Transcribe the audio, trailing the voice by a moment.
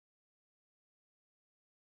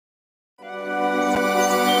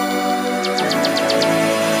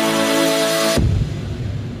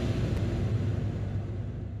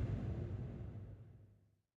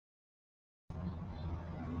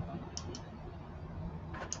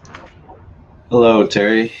Hello,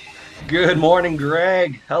 Terry. Good morning,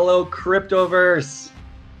 Greg. Hello, Cryptoverse.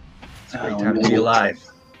 It's a great time to be Um, alive.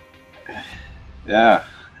 yeah.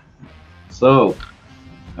 So,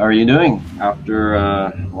 how are you doing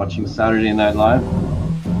after watching Saturday Night Live?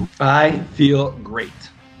 I feel great.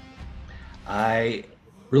 I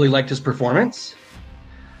really liked his performance.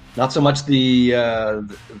 Not so much the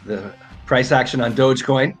price action on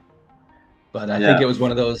Dogecoin, but I think Yeah. it was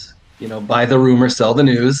one of those, buy the rumor, sell the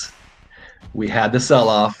news. We had the sell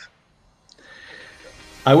off.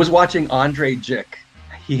 I was watching Andre Jick.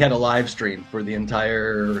 He had a live stream for the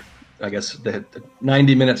entire, I guess, the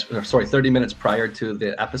 90 minutes, sorry, 30 minutes prior to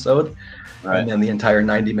the episode, and Right. then the entire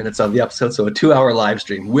 90 minutes of the episode. So a 2 hour live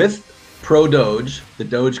stream with Pro Doge, the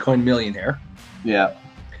Dogecoin millionaire. Yeah.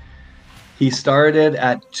 He started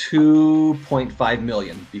at 2.5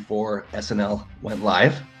 million before SNL went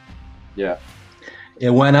live. Yeah. It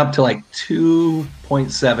went up to like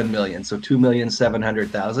 2.7 million, so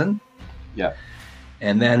 2,700,000. Yeah.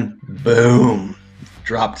 And then boom,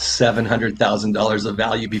 dropped $700,000 of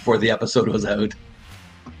value before the episode was out.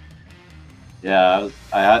 Yeah.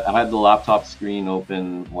 I had the laptop screen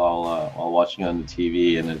open while watching on the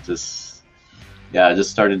TV, and it just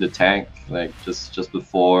started to tank like just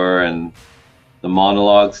before, and the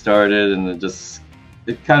monologue started, and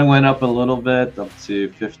it kind of went up a little bit up to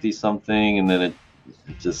 50 something, and then it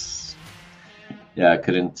just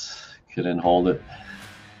couldn't hold it.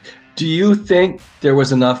 Do you think there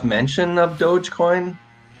was enough mention of Dogecoin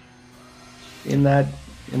in that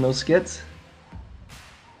in those skits?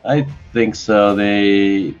 I think so. I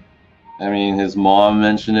mean, his mom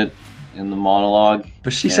mentioned it in the monologue,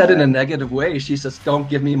 But she said it in and a negative way. She says, "Don't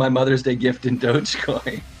give me my Mother's Day gift in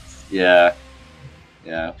Dogecoin." yeah,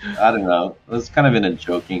 yeah. I don't know. It was kind of in a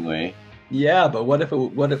joking way. Yeah, but what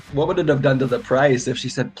would it have done to the price if she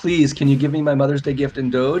said, "Please, can you give me my Mother's Day gift in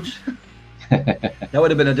Doge?" That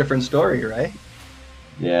would have been a different story, right?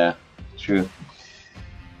 Yeah, true.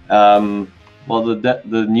 Well,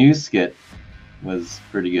 the news skit was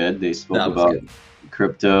pretty good. They spoke That was about good.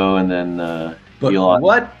 crypto, and then But Elon.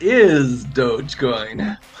 what is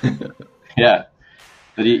Dogecoin? Yeah,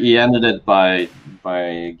 but he ended it by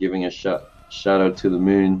giving a shout out to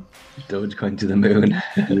the Dogecoin to the moon.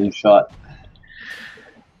 moon shot.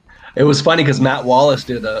 It was funny because Matt Wallace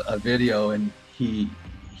did a video and he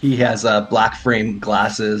has black frame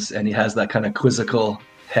glasses and he has that kind of quizzical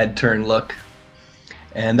head turn look.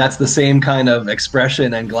 And that's the same kind of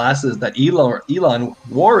expression and glasses that Elon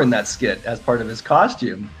wore in that skit as part of his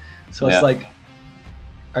costume. So it's Yeah, like,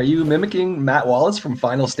 are you mimicking Matt Wallace from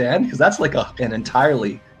Final Stand? Because that's like an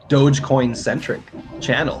entirely Dogecoin centric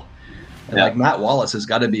channel. And yeah, like Matt Wallace has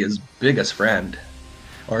got to be his biggest friend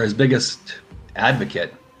or his biggest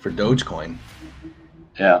advocate for Dogecoin.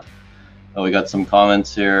 yeah. Oh, we got some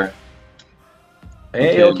comments here.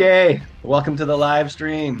 Hey, Okay. okay. Welcome to the live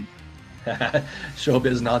stream.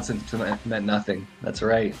 Showbiz nonsense meant nothing. That's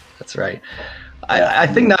right. That's right. Yeah. I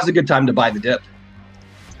think now's a good time to buy the dip.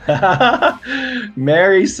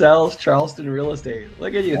 Mary sells Charleston real estate.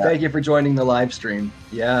 Look at you. Yeah. Thank you for joining the live stream.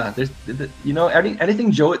 Yeah, there's,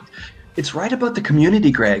 anything Joe, it's right about the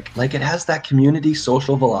community, Greg. Like it has that community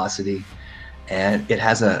social velocity and it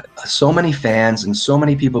has so many fans and so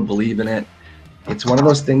many people believe in it. It's one of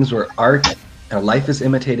those things where art, life is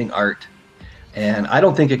imitating art. And I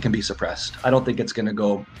don't think it can be suppressed. I don't think it's going to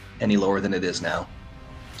go any lower than it is now.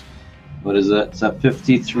 What is it? It's at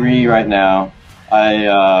 53 right now.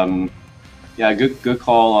 Yeah, good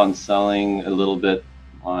call on selling a little bit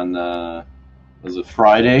on was it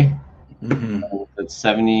Friday? Mm-hmm. It's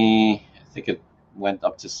 70. I think it went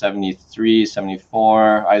up to 73,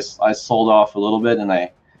 74. I sold off a little bit, and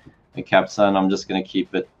I kept some. I'm just gonna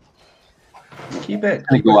keep it. Keep it.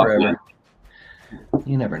 Gonna Keep it go up. Yeah. forever.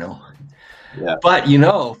 You never know. Yeah. But,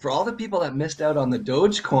 for all the people that missed out on the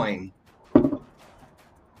Dogecoin,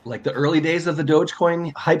 like the early days of the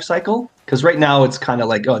Dogecoin hype cycle, because right now it's kind of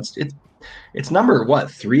like, it's number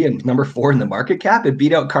what, 3 and number 4 in the market cap. It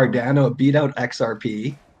beat out Cardano, it beat out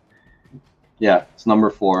XRP. Yeah, it's number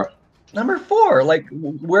 4. Number 4, like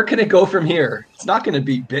where can it go from here? It's not going to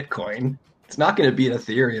beat Bitcoin. It's not going to beat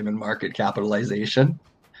Ethereum in market capitalization.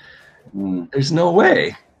 Mm. There's no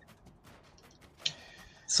way.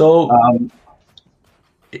 So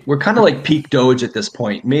we're kind of like peak Doge at this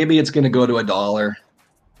point. Maybe it's going to go to $1.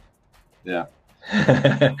 Yeah.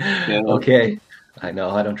 Okay. I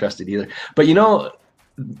know. I don't trust it either. But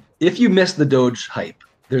if you missed the Doge hype,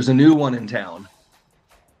 there's a new one in town.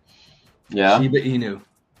 Yeah. Shiba Inu.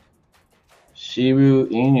 Shibu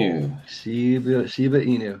Inu. Shiba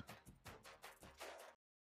Inu.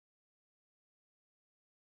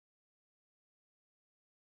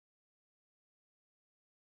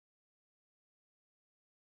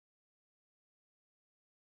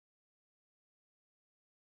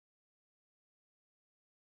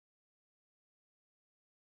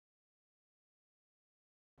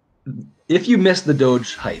 if you missed the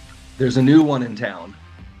Doge hype, there's a new one in town.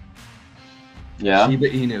 Yeah. Shiba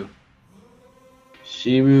Inu.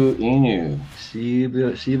 Shibu Inu.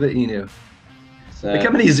 Shiba Inu. So, Look how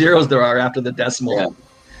many zeros there are after the decimal. Yeah.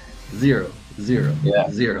 0, 0, Yeah.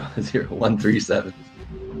 0, 0, 137.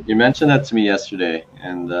 You mentioned that to me yesterday,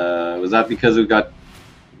 and was that because we got,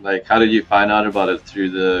 like, how did you find out about it? Through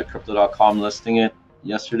the Crypto.com listing it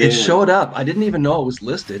yesterday? It showed up. I didn't even know it was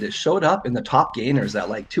listed. It showed up in the top gainers at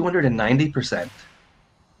like 290%.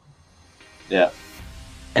 Yeah.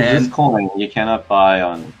 And this coin you cannot buy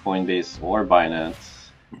on Coinbase or Binance.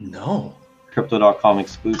 no. Crypto.com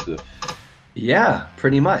exclusive. Yeah,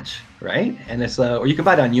 pretty much, right? And it's or you can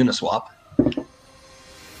buy it on Uniswap.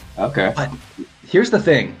 Okay. But here's the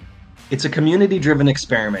thing. It's a community-driven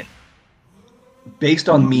experiment based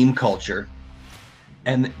on meme culture.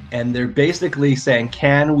 And they're basically saying,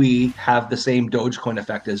 can we have the same Dogecoin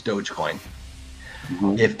effect as Dogecoin?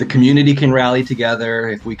 Mhm. If the community can rally together,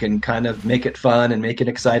 if we can kind of make it fun and make it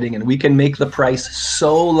exciting, and we can make the price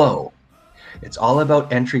so low, it's all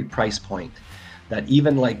about entry price point, that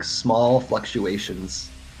even like small fluctuations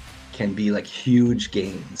can be like huge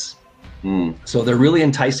gains. Mm. So they're really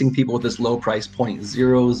enticing people with this low price point,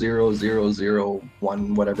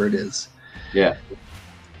 0.00001, whatever it is, Yeah.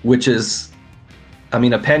 which is, I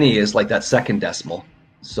mean, a penny is like that second decimal.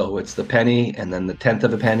 So it's the penny and then the tenth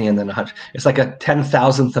of a penny and then 100. It's like a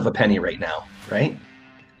 10,000th of a penny right now, right?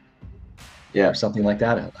 Yeah. Or something like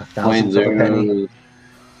that. A Point thousandth of a penny. zero,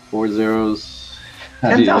 4 zeros.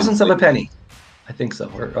 10,000ths of a penny. I think so.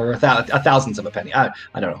 Or a thousandth of a penny. I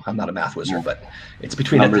don't know. I'm not a math wizard, but it's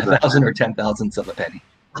between Numbers a thousand or 10,000ths of a penny.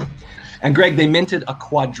 And Greg, they minted a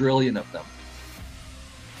quadrillion of them.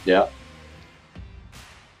 Yeah.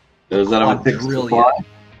 Is that a fixed Quadrillion. supply?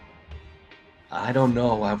 I don't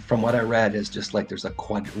know. From what I read, it's just like there's a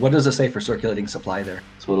What does it say for circulating supply there?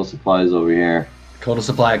 Total supply is over here. Total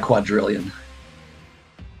supply, a quadrillion.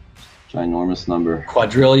 Ginormous number.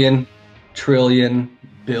 Quadrillion, trillion,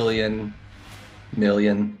 billion,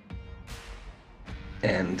 million,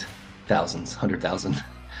 and thousands, 100,000.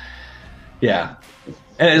 Yeah.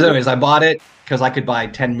 And anyways, I bought it because I could buy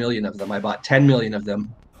 10 million of them. I bought 10 million of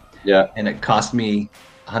them, Yeah. and it cost me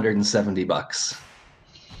 $170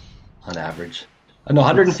 on average. No,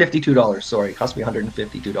 $152. Sorry, it cost me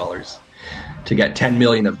 $152 to get 10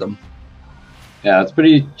 million of them. Yeah, it's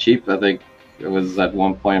pretty cheap. I think it was at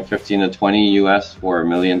one point 15 to 20 US for a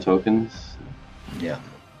million tokens. Yeah.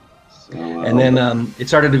 So, And then it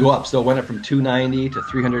started to go up. So it went from 290 to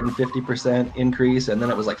 350% increase, and then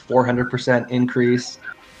it was like 400% increase.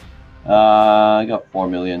 I got 4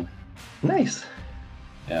 million. Nice.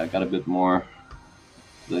 Yeah, I got a bit more.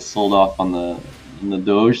 They sold off on the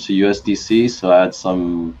Doge to USDC, so I had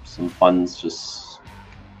some funds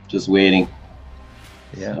just waiting.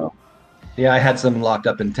 Yeah. So, Yeah, I had some locked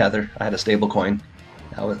up in Tether. I had a stable coin.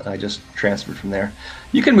 I just transferred from there.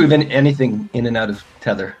 You can move anything in and out of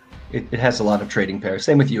Tether. It has a lot of trading pairs.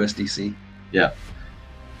 Same with USDC. yeah.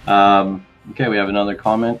 Okay, we have another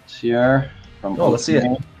comment here from. Oh, let's see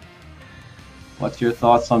it. What's your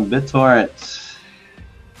thoughts on BitTorrent?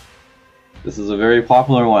 This is a very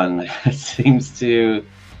popular one. It seems to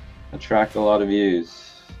attract a lot of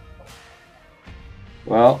views.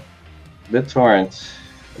 Well, BitTorrent,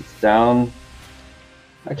 it's down.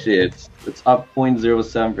 Actually, it's up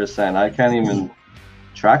 0.07%. I can't even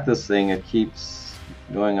track this thing. It keeps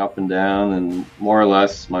going up and down, and more or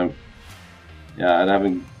less, I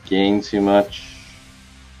haven't gained too much.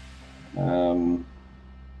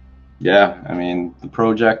 Yeah, I mean, the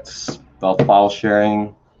project about file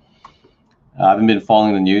sharing. I haven't been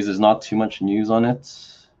following the news. There's not too much news on it,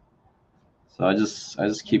 so I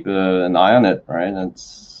just keep an eye on it, right?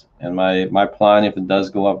 And my plan, if it does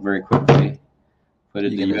go up very quickly, put it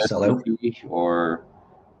to USDT or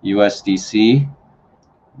USDC.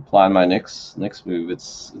 Plan my next move.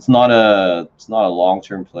 It's not a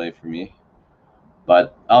long-term play for me,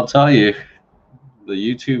 but I'll tell you, the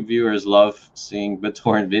YouTube viewers love seeing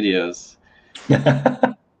BitTorrent videos.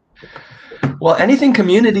 Well, anything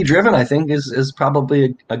community driven, I think, is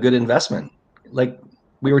probably a good investment. Like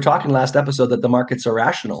we were talking last episode that the markets are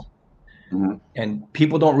rational, and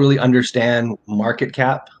people don't really understand market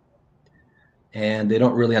cap, and they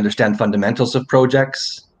don't really understand fundamentals of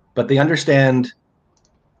projects, but they understand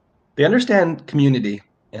community,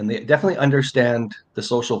 and they definitely understand the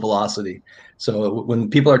social velocity. So when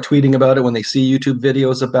people are tweeting about it, when they see YouTube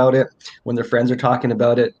videos about it, when their friends are talking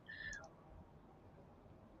about it,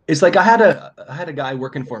 it's like I had a guy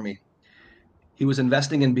working for me. He was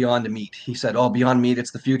investing in Beyond Meat. He said, "Oh, Beyond Meat,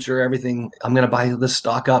 it's the future. Everything. I'm going to buy this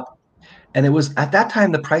stock up." And it was at that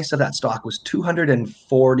time, the price of that stock was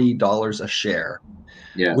 $240 a share,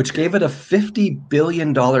 Yeah. which gave it a $50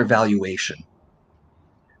 billion valuation.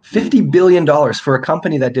 $50 billion for a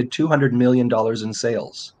company that did $200 million in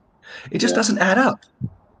sales. It just Yeah. doesn't add up.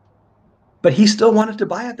 But he still wanted to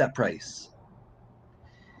buy at that price.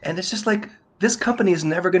 And it's just like, this company is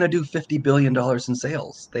never going to do $50 billion in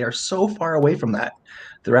sales. They are so far away from that.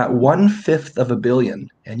 They're at 1/5 of a billion.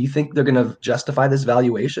 And you think they're going to justify this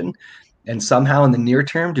valuation and somehow in the near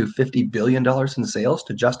term do $50 billion in sales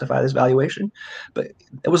to justify this valuation? But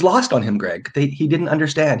it was lost on him, Greg. He didn't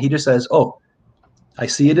understand. He just says, oh, I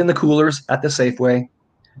see it in the coolers at the Safeway,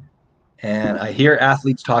 and I hear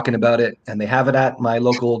athletes talking about it, and they have it at my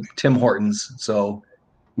local Tim Hortons. So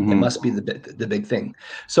it Hmm. must be the big thing.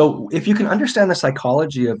 So if you can understand the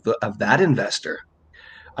psychology of that investor,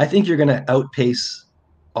 I think you're going to outpace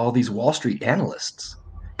all these Wall Street analysts,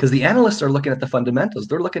 because the analysts are looking at the fundamentals,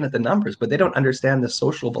 they're looking at the numbers, but they don't understand the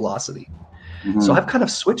social velocity. So Hmm. I've kind of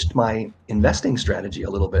switched my investing strategy a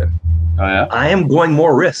little bit. Oh yeah. I am going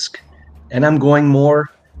more risk, and I'm going more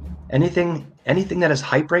anything that is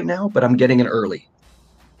hype right now, but I'm getting in early.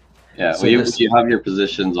 Yeah. Well, So this you have your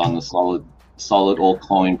positions on the solid old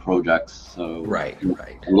coin projects, so right,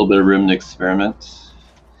 a little bit of room to experiment.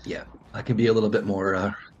 yeah, I can be a little bit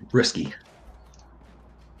more risky.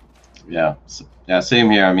 Yeah. Yeah. Same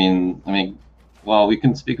here. Well, we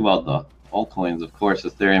can speak about the altcoins, of course.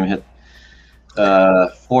 Ethereum hit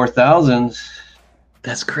 4,000.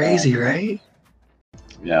 That's crazy, right?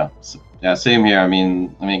 Yeah. Yeah. Same here.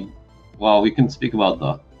 Well, we can speak about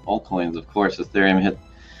the altcoins, of course. Ethereum hit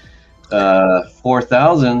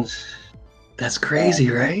 4,000. That's crazy,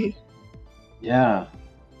 right? Yeah.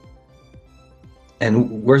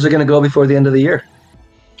 And where's it going to go before the end of the year?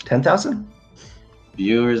 10,000?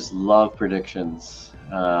 Viewers love predictions.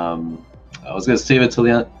 I was gonna save it till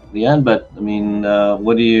the end, but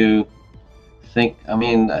what do you think?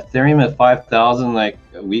 Ethereum at 5,000, like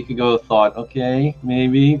a week ago, thought okay,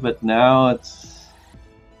 maybe, but now it's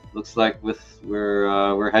looks like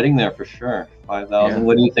we're heading there for sure. 5,000. Yeah.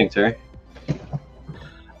 What do you think, Terry?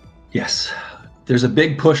 Yes. There's a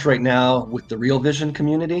big push right now with the Real Vision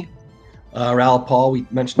community. Raoul Pal, we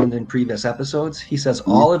mentioned it in previous episodes. He says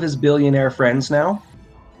all of his billionaire friends now,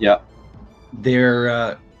 Yeah.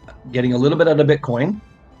 they're getting a little bit out of Bitcoin,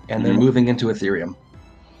 and they're Mhm. moving into Ethereum.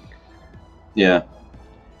 Yeah.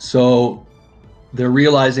 So they're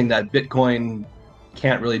realizing that Bitcoin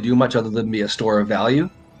can't really do much other than be a store of value.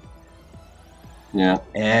 Yeah.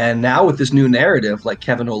 And now with this new narrative, like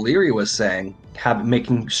Kevin O'Leary was saying,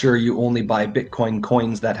 making sure you only buy Bitcoin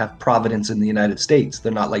coins that have provenance in the United States.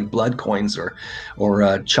 They're not like blood coins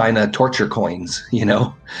or China torture coins, you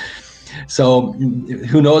know? So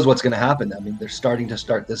who knows what's going to happen? I mean, they're starting to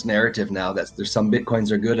start this narrative now that there's some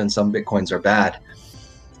Bitcoins are good and some Bitcoins are bad.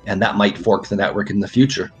 And that might fork the network in the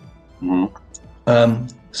future. Hmm.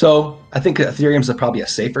 So I think Ethereum's probably a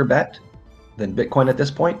safer bet than Bitcoin at this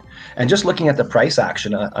point. And just looking at the price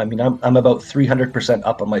action, I'm about 300%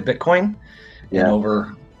 up on my Bitcoin and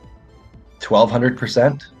over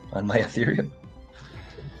 1,200% on my Ethereum.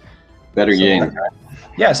 Better So gain.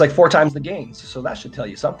 Yeah, it's like 4 times the gains. So that should tell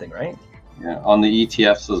you something, right? Yeah. On the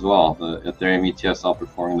ETFs as well. The Ethereum ETFs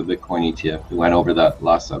outperforming the Bitcoin ETF. We went over that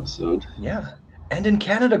last episode. Yeah. And in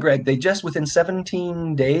Canada, Greg, they just within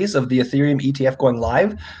 17 days of the Ethereum ETF going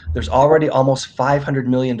live, there's already almost $500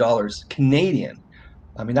 million Canadian.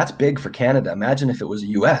 I mean, that's big for Canada. Imagine if it was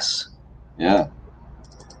US. Yeah.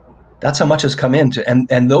 That's how much has come into,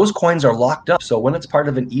 and those coins are locked up. So when it's part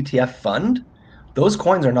of an ETF fund, those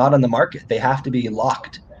coins are not on the market. They have to be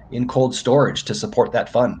locked in cold storage to support that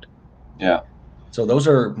fund. Yeah. So those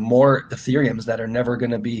are more Ethereums that are never going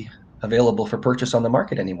to be available for purchase on the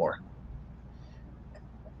market anymore.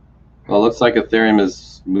 Well, it looks like Ethereum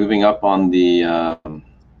is moving up on the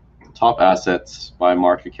top assets by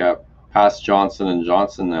market cap, past Johnson &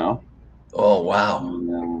 Johnson now, Oh, wow. and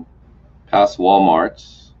then past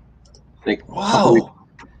Walmart. I think Wow.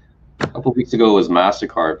 a couple weeks ago it was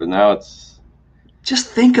MasterCard, but now it's Just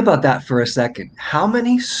think about that for a second. How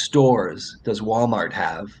many stores does Walmart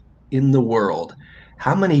have in the world?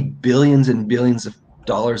 How many billions and billions of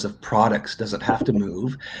dollars of products does it have to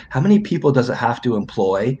move? How many people does it have to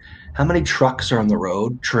employ? How many trucks are on the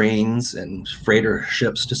road, trains and freighter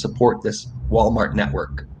ships to support this Walmart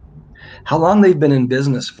network? How long they've been in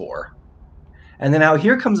business for? And then now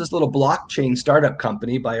here comes this little blockchain startup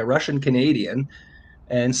company by a Russian Canadian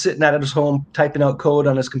and sitting at his home typing out code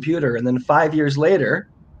on his computer. And then 5 years later,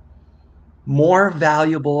 more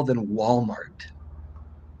valuable than Walmart.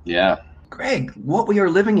 yeah. Greg, what we are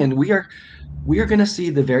living in, we are going to see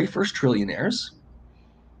the very first trillionaires.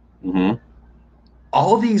 Mm-hmm.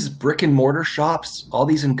 All these brick and mortar shops, all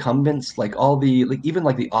these incumbents, like all the like even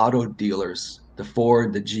like the auto dealers, the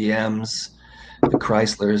Ford, the GMs, the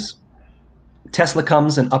Chryslers, Tesla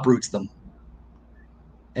comes and uproots them.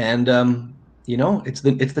 And it's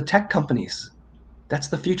the tech companies. That's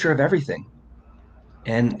the future of everything.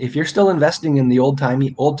 And if you're still investing in the old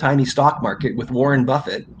timey stock market with Warren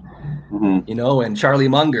Buffett, Mm-hmm. and Charlie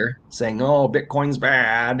Munger saying, "Oh, Bitcoin's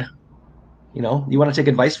bad," you want to take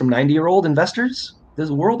advice from 90-year-old investors?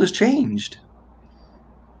 The world has changed.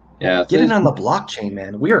 Yeah, Get in on the blockchain,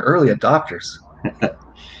 man. We are early adopters.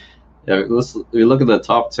 yeah. We look at the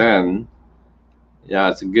top 10. Yeah,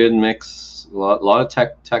 it's a good mix. A lot of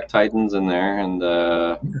tech titans in there, and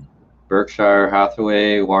Berkshire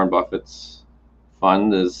Hathaway, Warren Buffett's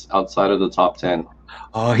fund is outside of the top 10.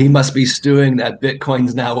 Oh, he must be stewing that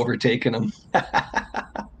Bitcoin's now overtaken him.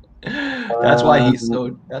 That's why he's Um,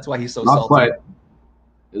 so. That's why he's so Not salty. quite.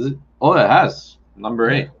 Is it? Oh, it has. Number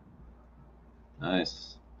Yeah. 8.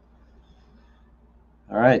 Nice.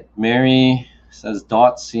 All right. Mary says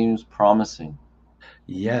DOT seems promising.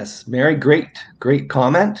 Yes, Mary, great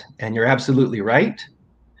comment, and you're absolutely right.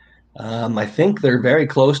 I think they're very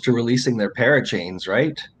close to releasing their parachains,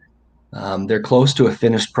 right? They're close to a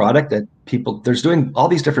finished product that there's doing all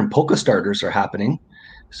these different Polka starters are happening.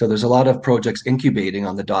 So there's a lot of projects incubating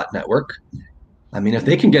on the DOT network. I mean, if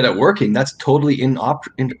they can get it working, that's totally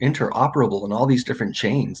interoperable in all these different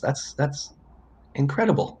chains. That's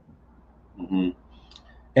incredible. Mm-hmm.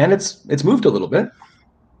 And it's moved a little bit.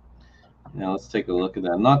 Now let's take a look at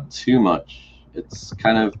that. Not too much. It's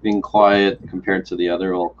kind of been quiet compared to the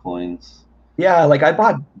other altcoins. Yeah, like I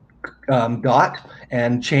bought DOT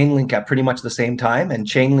and Chainlink at pretty much the same time, and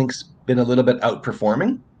Chainlink's been a little bit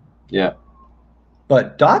outperforming, Yeah.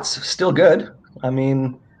 but DOT's still good. I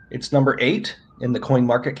mean, it's number 8 in the coin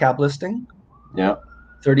market cap listing, Yeah.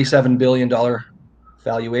 $37 billion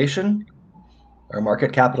valuation or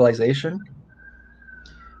market capitalization.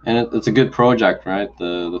 And it's a good project, right?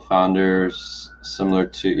 The founders similar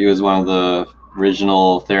to he was one of the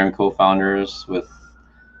original Ethereum co-founders with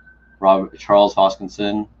Charles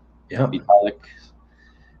Hoskinson, Yeah. Vitalik.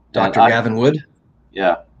 Dr. Gavin Wood.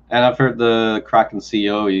 Yeah, and I've heard the Kraken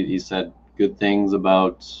CEO. He said good things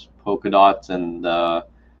about Polkadot, and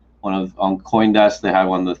on CoinDesk they had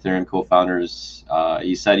one of the Ethereum co-founders.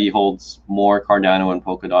 He said he holds more Cardano and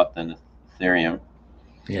Polkadot than Ethereum.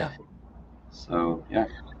 Yeah. So yeah.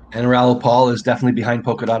 And Raoul Paul is definitely behind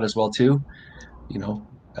Polkadot as well too.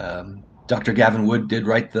 Dr. Gavin Wood did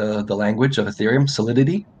write the language of Ethereum,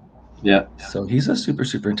 Solidity. Yeah. So he's a super,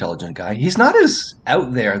 super intelligent guy. He's not as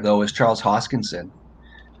out there though as Charles Hoskinson.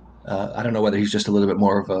 I don't know whether he's just a little bit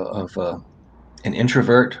more of an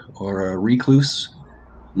introvert or a recluse.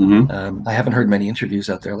 Mm-hmm. I haven't heard many interviews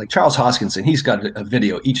out there. Like Charles Hoskinson, he's got a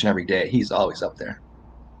video each and every day. He's always up there.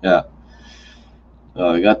 Yeah.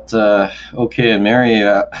 We got okay and Mary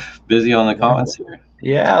busy on the comments here.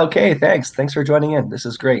 Yeah. Okay. Thanks for joining in. This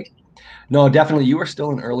is great. No, definitely, you are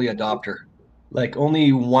still an early adopter. Like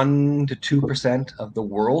only 1 to 2% of the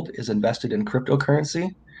world is invested in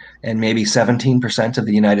cryptocurrency, and maybe 17% of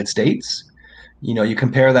the United States. You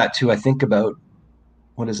compare that to I think about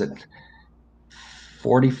what is it,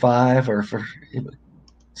 45 or for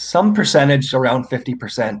some percentage around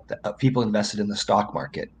 50% of people invested in the stock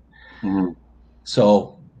market. Mm-hmm.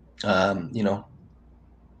 So, to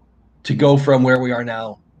go from where we are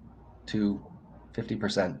now to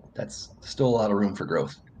 50%, that's still a lot of room for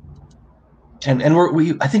growth. And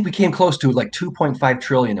I think we came close to like 2.5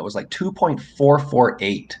 trillion. It was like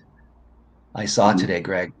 2.448. I saw today,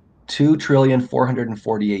 Greg.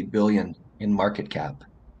 2,448,000,000,000 in market cap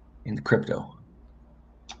in the crypto.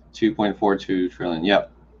 2.42 trillion.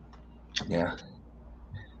 Yep. Yeah.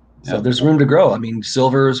 So there's room to grow. I mean,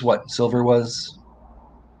 silver was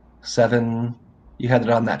 7. You had it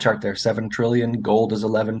on that chart there, 7 trillion. Gold is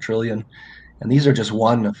 11 trillion. And these are just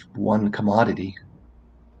one commodity.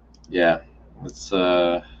 Yeah. Let's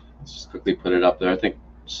just quickly put it up there. I think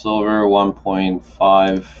silver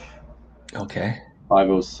 1.5. Okay.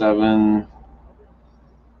 507.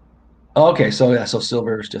 Okay, so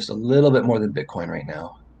silver is just a little bit more than Bitcoin right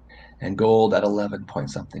now, and gold at 11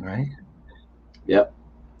 point something, right? Yep.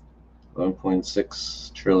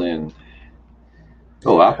 1.6 trillion.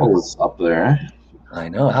 Oh, Apple is up there. I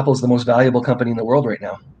know. Apple's the most valuable company in the world right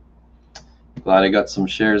now. Glad I got some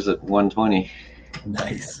shares at 120.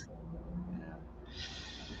 Nice.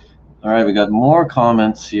 All right, we got more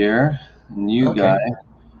comments here. New guy.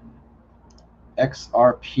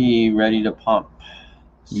 XRP ready to pump.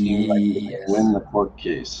 Seems like they win the court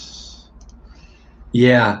case.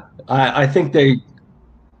 Yeah, I think they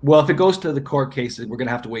Well, if it goes to the court cases, we're going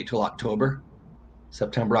to have to wait till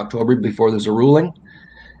September, October, before there's a ruling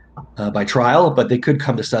by trial, but they could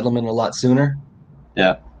come to settlement a lot sooner.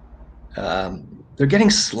 Yeah. They're getting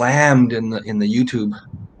slammed in the YouTube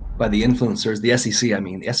by the influencers, the SEC. I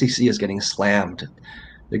mean, the SEC is getting slammed.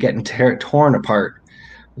 They're getting torn apart.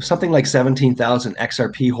 There's something like 17,000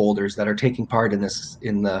 XRP holders that are taking part in this,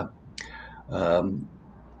 in the I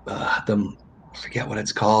forget what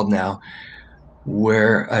it's called now,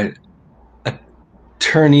 where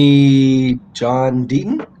attorney John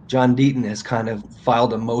Deaton has kind of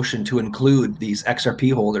filed a motion to include these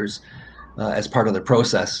XRP holders as part of the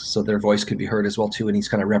process, so their voice could be heard as well too, and he's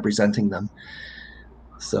kind of representing them.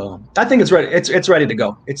 So I think it's ready. It's ready to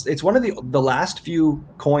go. It's one of the last few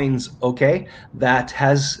coins, okay, that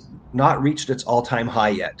has not reached its all-time high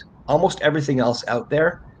yet. Almost everything else out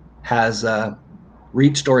there has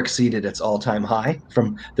reached or exceeded its all-time high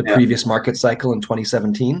from the previous market cycle in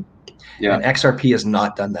 2017. Yeah, and XRP has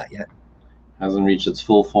not done that yet. Hasn't reached its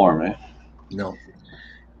full form, eh? No.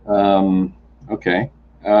 Okay.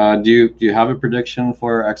 Do you have a prediction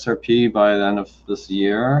for XRP by the end of this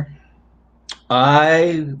year?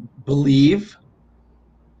 I believe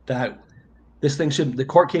that the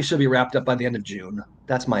court case should be wrapped up by the end of June.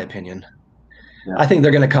 That's my opinion. Yeah. I think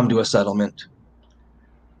they're going to come to a settlement.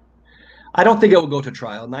 I don't think it will go to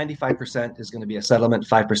trial. 95% is going to be a settlement.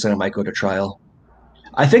 5% it might go to trial.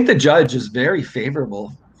 I think the judge is very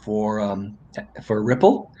favorable for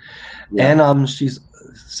Ripple, and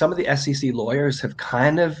some of the SEC lawyers have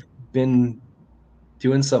kind of been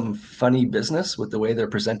doing some funny business with the way they're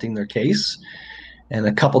presenting their case, and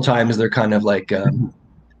a couple times they're kind of like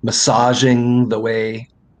massaging the way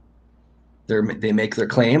they make their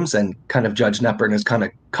claims, and kind of Judge Knepper has kind of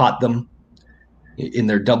caught them in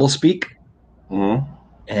their doublespeak,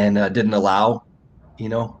 and didn't allow,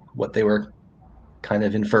 what they were kind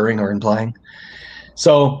of inferring or implying.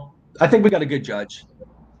 So I think we got a good judge,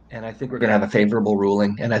 and I think we're going to have a favorable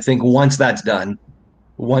ruling. And I think once that's done,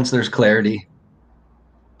 once there's clarity,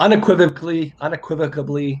 unequivocally,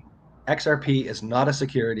 XRP is not a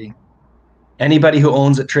security. Anybody who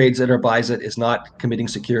owns it, trades it, or buys it is not committing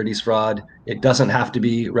securities fraud. It doesn't have to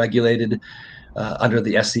be regulated under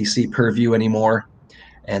the SEC purview anymore.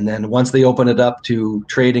 And then once they open it up to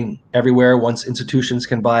trading everywhere, once institutions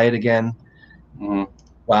can buy it again,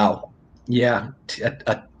 wow, yeah,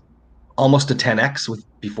 almost a 10x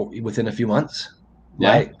within a few months. Yeah.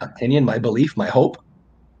 My opinion, my belief, my hope.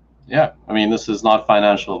 Yeah, I mean, this is not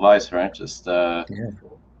financial advice, right? Just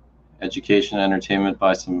education, entertainment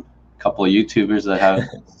by some couple of YouTubers that have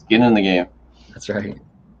skin in the game. That's right.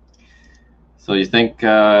 So you think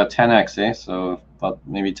 10x, eh? So about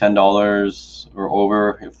maybe $10 or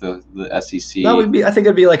over if the SEC. That would be. I think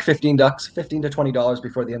it'd be like $15 to $20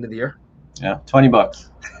 before the end of the year. Yeah, $20.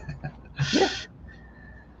 Yeah.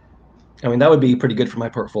 I mean, that would be pretty good for my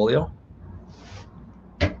portfolio.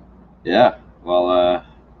 Yeah. Well,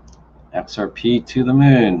 XRP to the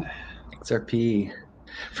moon. XRP.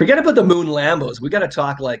 Forget about the moon Lambos. We got to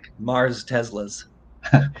talk like Mars Teslas.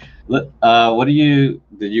 Did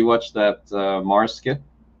you watch that Mars skit?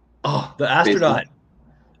 Oh, the astronaut.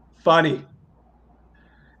 Funny.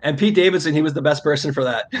 And Pete Davidson, he was the best person for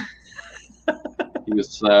that. He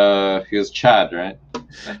was Chad, right?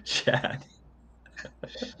 Chad.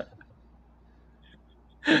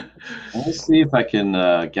 Let me see if I can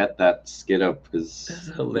get that skit up, because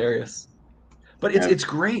it's hilarious. But it's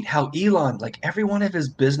great how Elon, like every one of his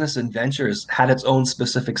business and ventures, had its own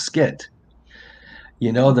specific skit.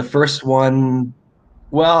 The first one,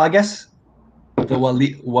 well, I guess the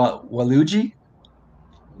Waluigi,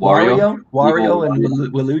 Wario and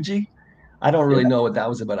Waluigi. I don't really know what that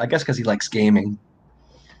was about. I guess because he likes gaming.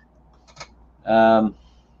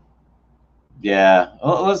 Yeah,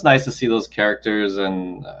 well, it was nice to see those characters,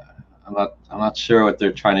 and I'm not sure what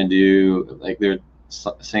they're trying to do. Like they're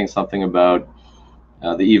saying something about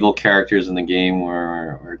the evil characters in the game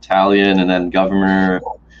were Italian, and then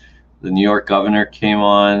the New York governor came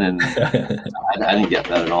on, and I didn't get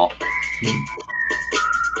that at all.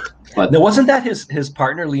 But now, wasn't that his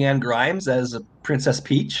partner Leanne Grimes as Princess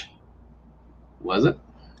Peach? Was it?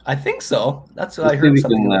 I think so. That's what I heard.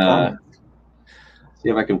 Something in the comments. See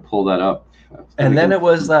if I can pull that up. And then it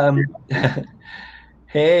was,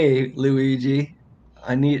 hey Luigi,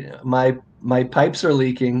 I need my pipes are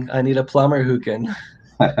leaking. I need a plumber who can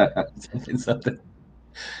something.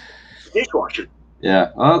 Dishwasher.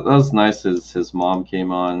 Yeah, well, that was nice. His mom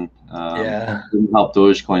came on. Didn't help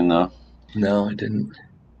Dogecoin though. No, it didn't.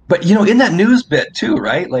 But in that news bit too,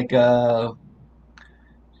 right? Like what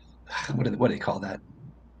do they call that?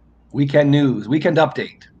 Weekend news, weekend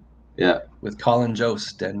update. Yeah. with Colin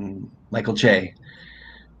Jost and Michael Che.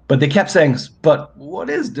 But they kept saying, but what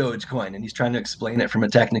is Dogecoin? And he's trying to explain it from a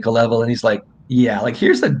technical level. And he's like, yeah, like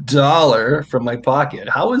here's $1 from my pocket.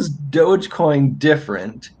 How is Dogecoin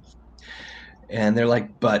different? And they're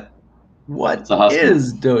like, but what It's a hustle.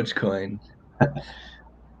 is Dogecoin?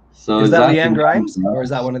 So Is that Leanne the- Grimes or is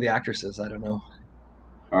that one of the actresses? I don't know.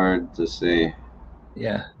 Hard to say.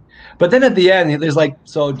 Yeah. But then at the end, there's like,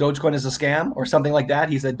 so Dogecoin is a scam or something like that.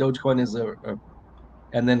 He said Dogecoin is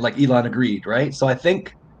and then like Elon agreed, right? So I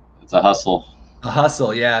think It's a hustle. a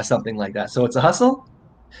hustle, yeah, something like that. So it's a hustle?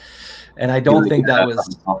 And I don't think that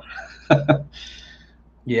was,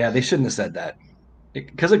 yeah, they shouldn't have said that.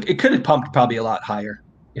 Because it could have pumped probably a lot higher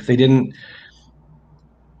if they didn't,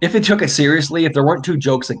 if it took it seriously, if there weren't two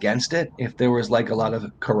jokes against it, if there was like a lot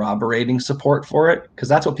of corroborating support for it, because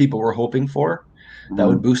that's what people were hoping for, that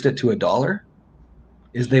would boost it to $1,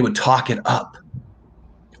 is they would talk it up.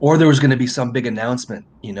 Or there was going to be some big announcement,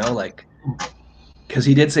 you know, like, because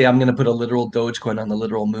he did say, I'm going to put a literal Dogecoin on the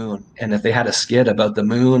literal moon. And if they had a skit about the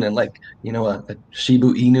moon and like, you know, a Shiba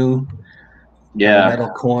Inu, Yeah. metal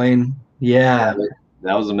coin. Yeah.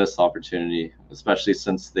 That was a missed opportunity, especially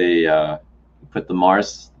since they put the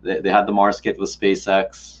Mars. They had the Mars kit with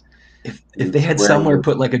SpaceX. If they had somewhere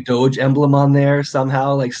put like a Doge emblem on there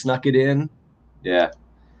somehow, like snuck it in. Yeah.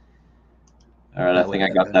 All right, I think I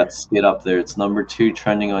got that skit up there. It's number 2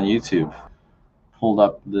 trending on YouTube. Hold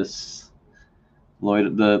up this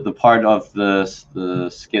Lloyd, the part of the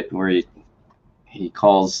skit where he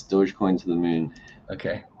calls Dogecoin to the moon.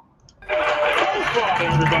 Okay.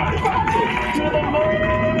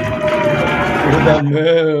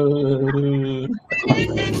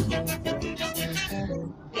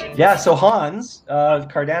 Yeah, so Hans,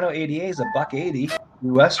 Cardano ADA is $1.80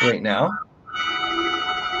 US right now.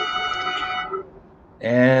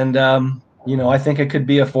 And, you know, I think it could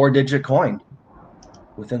be a 4-digit coin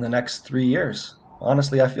within the next 3 years.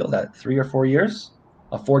 Honestly, I feel that 3 or 4 years,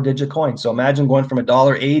 a 4-digit coin. So imagine going from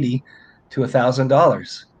 $1.80 to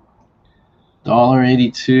 $1,000.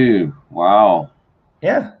 $1.82. Wow.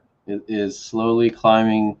 Yeah. It is slowly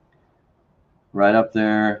climbing right up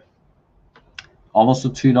there, almost to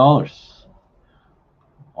 $2.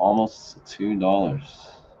 Almost $2.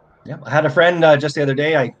 Yeah. I had a friend just the other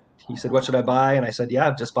day. He said, what should I buy? And I said,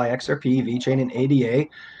 yeah, just buy XRP, VeChain, and ADA.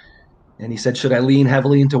 And he said, should I lean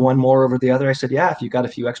heavily into one more over the other? I said, yeah, if you got a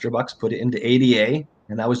few extra bucks, put it into ADA.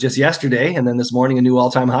 And that was just yesterday. And then this morning, a new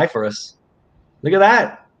all-time high for us. Look at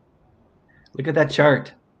that. Look at that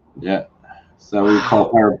chart. Yeah. So we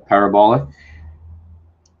call parabolic.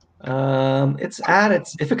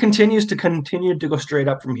 If it continues to go straight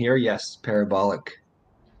up from here, yes, parabolic.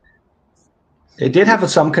 It did have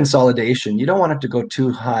some consolidation. You don't want it to go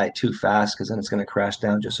too high too fast because then it's going to crash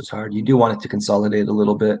down just as hard. You do want it to consolidate a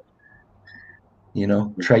little bit. You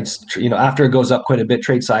know, after it goes up quite a bit,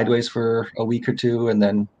 trade sideways for a week or two and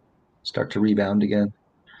then start to rebound again.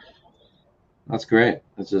 That's great.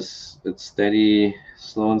 It's steady,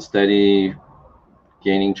 slow and steady,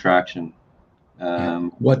 gaining traction.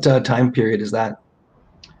 What time period is that?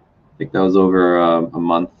 I think that was over a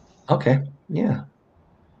month. Okay. Yeah.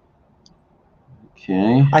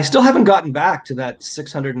 Okay. I still haven't gotten back to that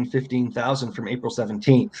 615,000 from April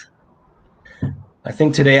 17th. I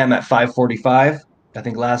think today I'm at 545. I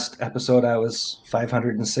think last episode I was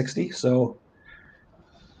 560. So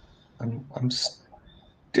I'm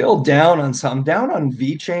still down on some. I'm down on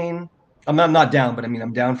VeChain. I'm not down, but I mean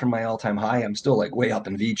I'm down from my all-time high. I'm still like way up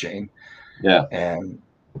in VeChain. Yeah. And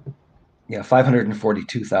yeah,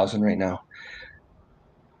 542,000 right now.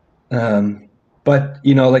 But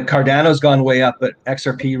you know, like Cardano's gone way up, but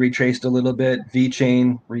XRP retraced a little bit.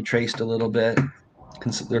 VeChain retraced a little bit.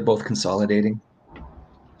 They're both consolidating.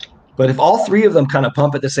 But if all three of them kind of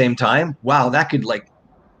pump at the same time, wow, that could like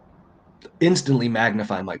instantly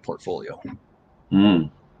magnify my portfolio.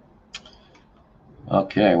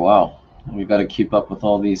 Okay, wow. We got to keep up with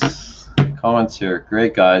all these comments here.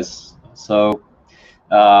 Great, guys. So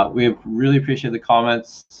we really appreciate the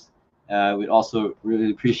comments. We'd also really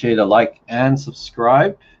appreciate a like and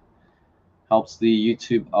subscribe. Helps the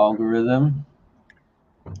YouTube algorithm.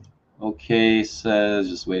 Okay, says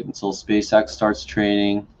just wait until SpaceX starts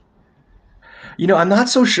trading. You know, I'm not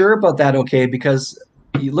so sure about that, okay, because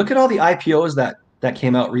you look at all the IPOs that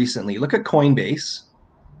came out recently. Look at Coinbase.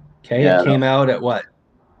 Okay, yeah, it came out at what?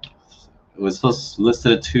 It was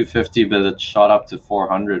listed at 250, but it shot up to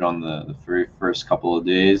 400 on the very first couple of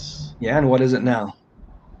days. Yeah, and what is it now?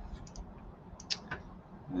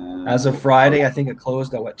 As of Friday, I think it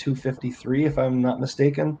closed at what, 253, if I'm not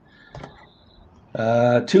mistaken.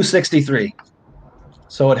 263.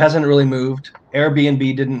 So it hasn't really moved.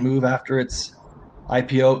 Airbnb didn't move after its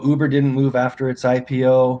IPO. Uber didn't move after its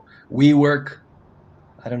IPO. WeWork,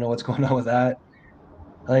 I don't know what's going on with that.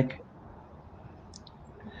 Like,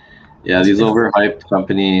 Yeah, these overhyped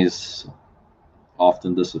companies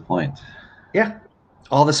often disappoint. yeah,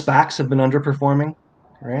 all the SPACs have been underperforming,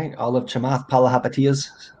 right? All of Chamath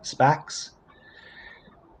Palihapitiya's SPACs.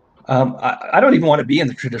 I don't even want to be in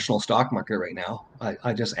the traditional stock market right now.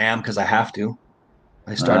 I just am because I have to.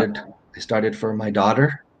 I started for my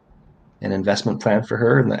daughter an investment plan for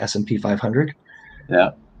her in the S&P 500.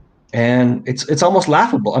 Yeah. And it's almost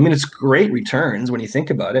laughable. I mean, it's great returns when you think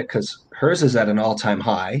about it because hers is at an all-time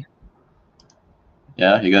high.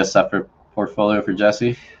 Yeah, you got a separate portfolio for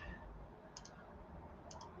Jesse?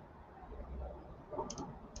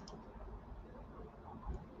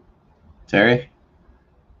 Terry?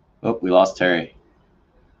 Oh, we lost Terry.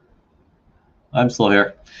 I'm still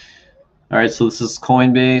here. All right, so this is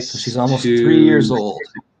Coinbase. She's almost 3 years old.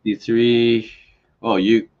 63. Oh,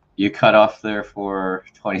 you cut off there for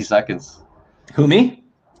 20 seconds. Who, me?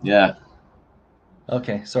 Yeah.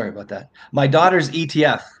 Okay, sorry about that. My daughter's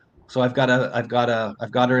ETF. So I've got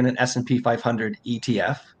her in an S&P 500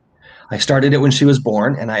 ETF. I started it when she was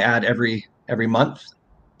born, and I add every month.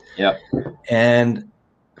 Yeah. And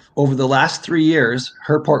over the last 3 years,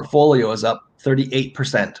 her portfolio is up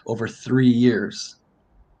 38% over 3 years.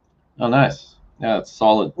 Oh, nice. Yeah, it's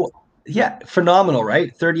solid. Well, yeah, phenomenal,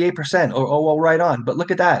 right? 38%. Oh, well, right on. But look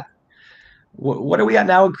at that. What are we at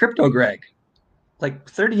now in crypto, Greg? Like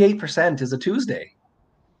 38% is a Tuesday.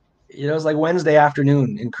 You know, it's like Wednesday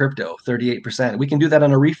afternoon in crypto, 38%. We can do that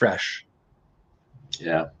on a refresh.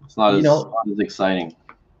 Yeah, it's not as exciting.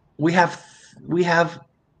 We have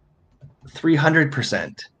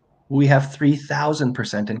 300%. We have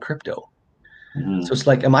 3,000% in crypto. Mm-hmm. So it's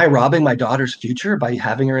like, am I robbing my daughter's future by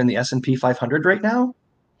having her in the S&P 500 right now?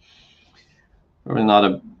 Probably not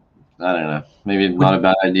a, I don't know, maybe not a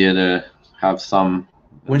bad idea to have some.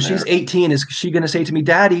 When she's 18, is she going to say to me,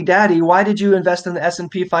 Daddy, why did you invest in the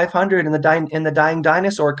S&P 500 and the dying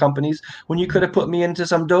dinosaur companies when you could have put me into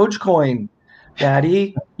some Dogecoin?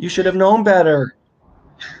 Daddy, you should have known better.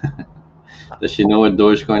 Does she know what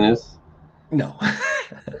Dogecoin is? No.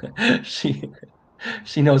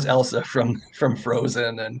 She knows Elsa from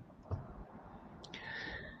Frozen, and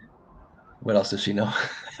what else does she know?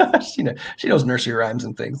 She knows nursery rhymes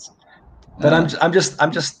and things. But I'm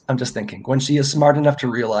just thinking, when she is smart enough to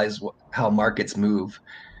realize how markets move,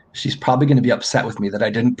 she's probably going to be upset with me that I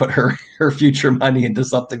didn't put her future money into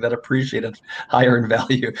something that appreciated higher in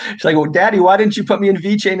value. She's like, well, Daddy, why didn't you put me in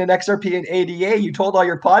VeChain and XRP and ADA? You told all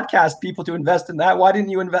your podcast people to invest in that. Why didn't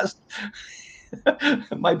you invest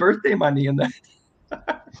my birthday money in that?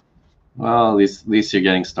 Well, at least you're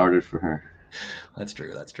getting started for her. That's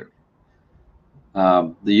true.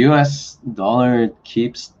 The U.S. dollar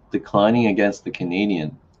keeps declining against the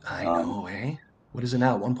Canadian. I know, eh? What is it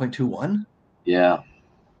now? 1.21? Yeah.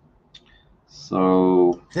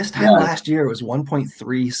 So this time last year it was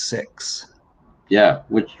 1.36. Yeah,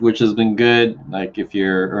 which has been good. Like if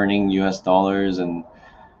you're earning U.S. dollars and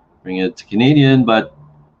bring it to Canadian, but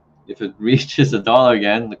if it reaches $1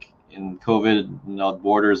 again, like in COVID, now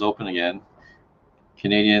borders open again,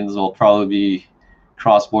 Canadians will probably be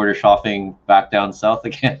cross-border shopping back down south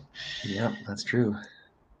again. Yeah, that's true.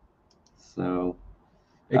 So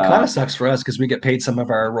it kind of sucks for us because we get paid some of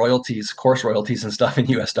our royalties, course royalties and stuff in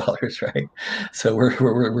U.S. dollars, right? So we're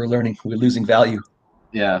losing value.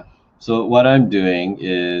 Yeah. So what I'm doing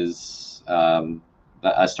is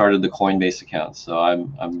I started the Coinbase account, so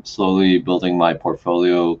I'm slowly building my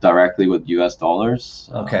portfolio directly with U.S. dollars.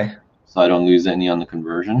 Okay. So I don't lose any on the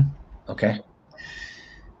conversion. Okay.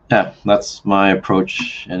 Yeah, that's my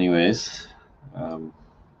approach, anyways.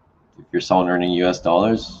 If you're someone earning U.S.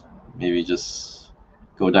 dollars, maybe just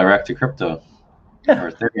go direct to crypto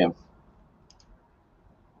or Ethereum.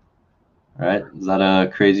 All right, is that a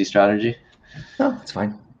crazy strategy? No, it's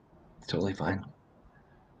fine. It's totally fine.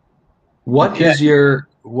 What is your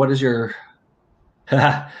okay,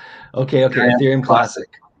 Ethereum Classic.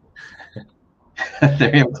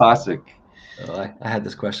 Ethereum Classic. Oh, I had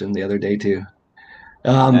this question the other day too.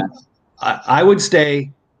 I would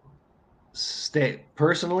stay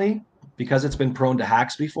personally, because it's been prone to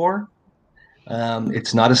hacks before.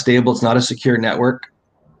 It's not a stable, it's not a secure network.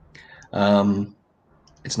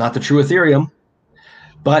 It's not the true Ethereum,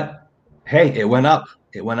 but hey, it went up.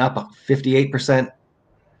 It went up 58%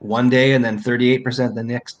 one day and then 38% the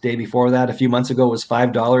next day before that. A few months ago it was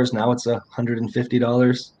 $5. Now it's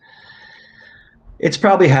 $150. It's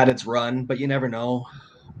probably had its run, but you never know.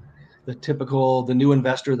 The new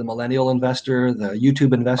investor, the millennial investor, the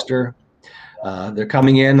YouTube investor, They're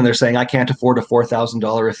coming in and they're saying, I can't afford a $4,000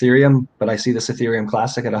 Ethereum, but I see this Ethereum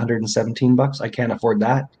Classic at $117. I can't afford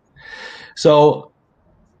that. So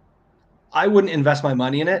I wouldn't invest my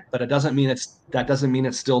money in it, but that doesn't mean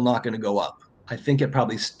it's still not going to go up. I think it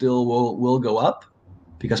probably still will go up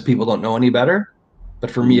because people don't know any better. But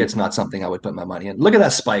for me, it's not something I would put my money in. Look at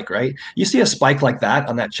that spike, right? You see a spike like that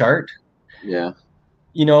on that chart. Yeah.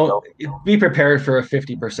 Be prepared for a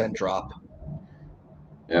 50% drop.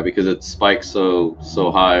 Yeah, because it spikes so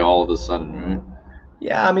high all of a sudden, right?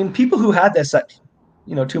 Yeah, I mean, people who had this at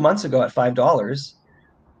 2 months ago at $5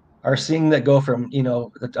 are seeing that go from a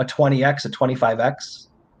 20x, a 25x,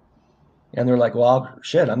 and they're like, well,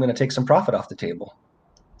 shit, I'm going to take some profit off the table,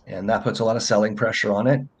 and that puts a lot of selling pressure on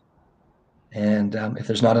it. And if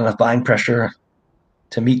there's not enough buying pressure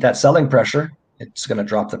to meet that selling pressure, it's going to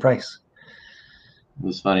drop the price.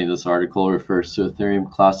 It's funny. This article refers to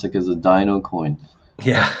Ethereum Classic as a dino coin.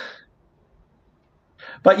 Yeah.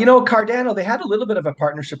 But Cardano, they had a little bit of a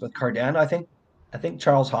partnership with Cardano. I think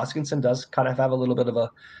Charles Hoskinson does kind of have a little bit of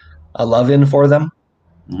a love-in for them.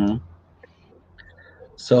 Mm-hmm.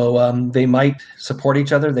 So they might support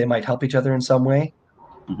each other. They might help each other in some way.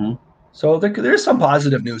 Mm-hmm. So there's some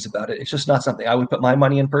positive news about it. It's just not something I would put my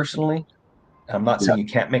money in personally. I'm not saying you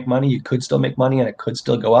can't make money. You could still make money and it could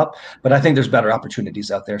still go up. But I think there's better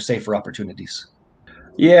opportunities out there, safer opportunities.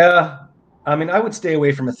 Yeah. I mean, I would stay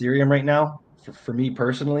away from Ethereum right now. For me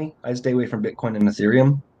personally, I stay away from Bitcoin and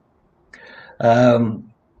Ethereum.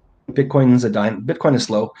 Bitcoin is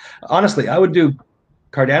slow. Honestly, I would do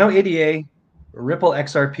Cardano ADA, Ripple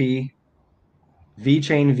XRP,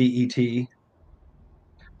 VeChain VET,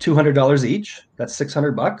 $200 each. That's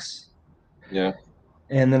 $600. Yeah.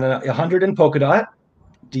 And then 100 in Polkadot,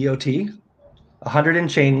 DOT, 100 in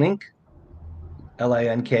Chainlink,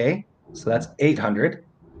 LINK. So that's 800.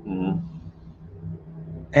 Mm-hmm.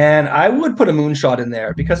 And I would put a moonshot in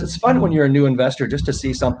there because it's fun when you're a new investor just to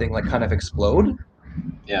see something like kind of explode.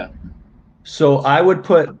 Yeah. So I would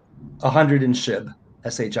put 100 in SHIB,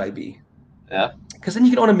 SHIB. Yeah. Because then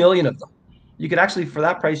you can own 1 million of them. You could actually, for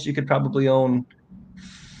that price, you could probably own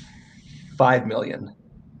 5 million.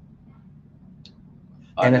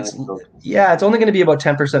 And it's only going to be about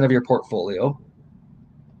 10% of your portfolio.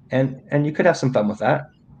 And you could have some fun with that.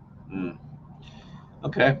 Mm.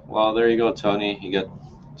 Okay. Well, there you go, Tony. You got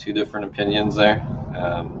 2 different opinions there.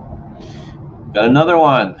 Got another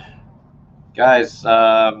one. Guys,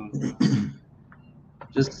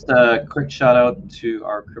 just a quick shout out to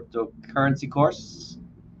our cryptocurrency course.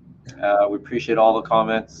 We appreciate all the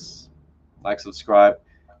comments. Like, subscribe.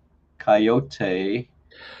 Coyote.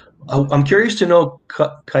 I'm curious to know,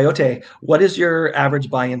 Coyote, what is your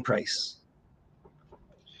average buy-in price?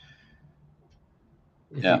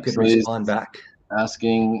 If you could respond back.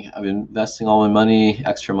 Asking, I've been investing all my money,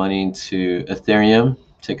 extra money into Ethereum,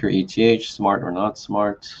 ticker ETH, smart or not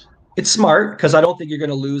smart? It's smart because I don't think you're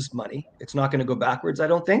going to lose money. It's not going to go backwards, I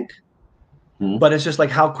don't think. But it's just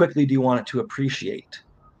like, how quickly do you want it to appreciate?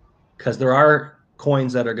 Because there are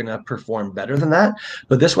coins that are going to perform better than that.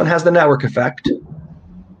 But this one has the network effect.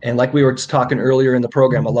 And like we were talking earlier in the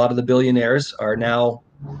program, a lot of the billionaires are now,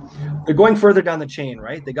 they're going further down the chain,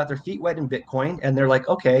 right? They got their feet wet in Bitcoin and they're like,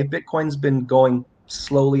 okay, Bitcoin's been going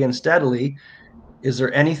slowly and steadily. Is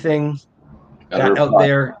there anything that out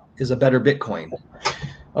there is a better Bitcoin?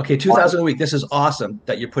 Okay, 2,000 a week. This is awesome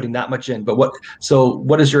that you're putting that much in. But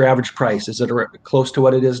what is your average price? Is it close to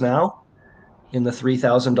what it is now in the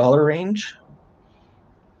 $3,000 range?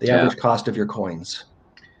 The average cost of your coins.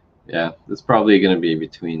 Yeah, it's probably going to be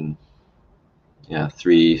between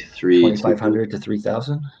 2,500 to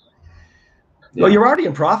 3,000. Yeah. Well, you're already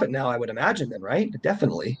in profit now, I would imagine then, right?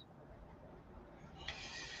 Definitely.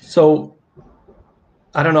 So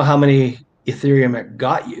I don't know how many Ethereum it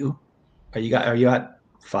got you. Are you at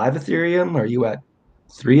 5 Ethereum? Are you at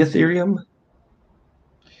 3 Ethereum?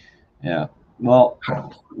 Yeah. Well,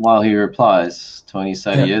 while he replies, Tony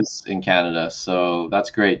said he is in Canada, so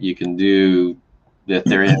that's great. You can do the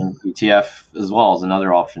Ethereum ETF as well as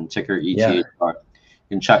another option, ticker ETH. Yeah. You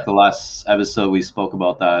can check the last episode. We spoke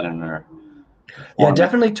about that in our. Yeah,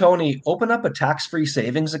 definitely, Tony. Open up a tax-free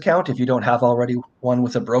savings account if you don't have already one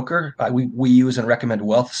with a broker. We use and recommend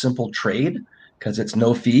Wealthsimple Trade because it's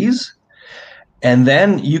no fees. And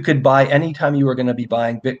then you could buy anytime you were going to be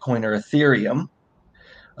buying Bitcoin or Ethereum.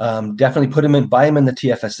 Definitely buy them in the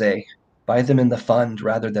TFSA, buy them in the fund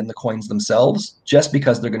rather than the coins themselves, just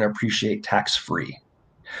because they're going to appreciate tax-free.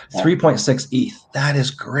 3.6 ETH, that is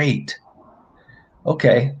great.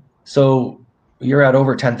 Okay, so you're at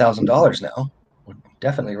over $10,000 now.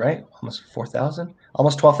 Definitely, right? Almost $4,000,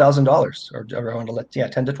 almost $12,000, or around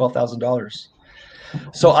 $10,000 to $12,000.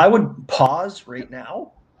 So I would pause right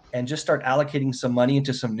now and just start allocating some money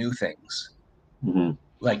into some new things, Hmm.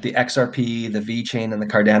 like the XRP, the VeChain, and the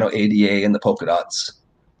Cardano ADA and the Polkadots.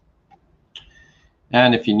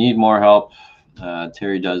 And if you need more help,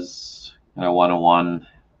 Terry does one-on-one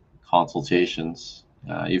consultations.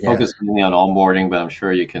 You Yeah. focus mainly on onboarding, but I'm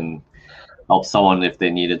sure you can help someone if they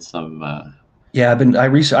needed some. Yeah,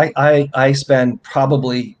 I spend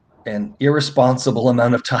probably an irresponsible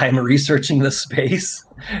amount of time researching the space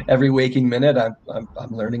every waking minute.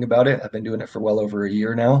 I'm learning about it. I've been doing it for well over a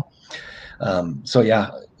year now. So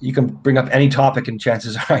yeah, you can bring up any topic, and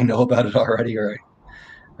chances are I know about it already, or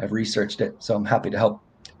I've researched it. So I'm happy to help.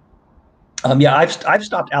 Yeah, I've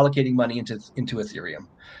stopped allocating money into Ethereum.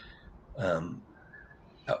 Um,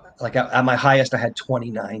 like at my highest, I had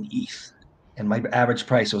 29 ETH, and my average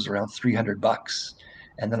price was around $300.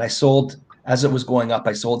 And then I sold as it was going up.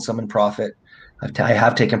 I sold some in profit. I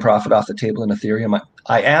have taken profit off the table in Ethereum.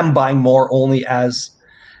 I am buying more only as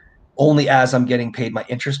I'm getting paid my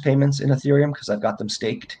interest payments in Ethereum because I've got them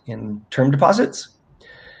staked in term deposits.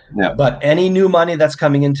 Yeah. But any new money that's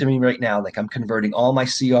coming into me right now, like I'm converting all my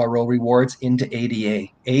CRO rewards into ADA.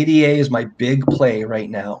 ADA is my big play right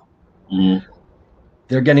now. Mm-hmm.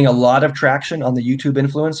 They're getting a lot of traction on the YouTube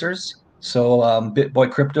influencers. So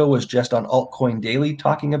BitBoy Crypto was just on Altcoin Daily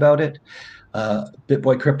talking about it.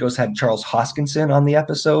 BitBoy Crypto's had Charles Hoskinson on the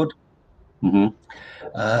episode. Mm-hmm.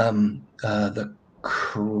 The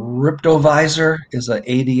CryptoVisor is an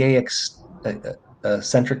ADA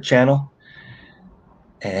centric channel.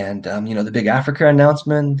 And, the big Africa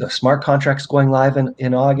announcement, the smart contracts going live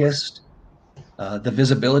in August, the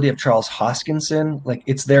visibility of Charles Hoskinson, like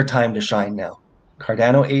it's their time to shine now.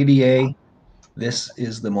 Cardano ADA, this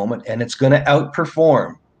is the moment, and it's going to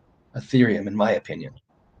outperform Ethereum, in my opinion.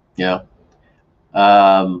 Yeah.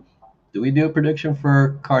 Do we do a prediction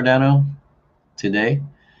for Cardano today?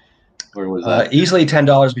 Or was that easily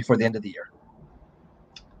 $10 before the end of the year?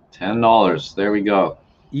 $10? There we go.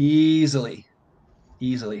 Easily.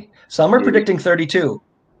 Some are predicting $32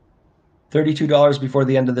 before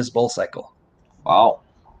the end of this bull cycle. Wow.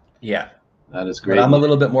 Yeah. That is great. But I'm a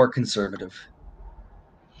little bit more conservative.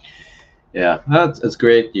 Yeah, that's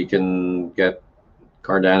great. You can get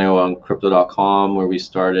Cardano on crypto.com where we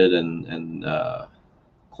started and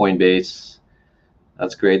Coinbase.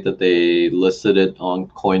 That's great that they listed it on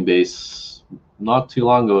Coinbase not too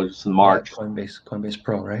long ago, just in March. Yeah, Coinbase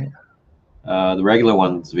Pro, right? The regular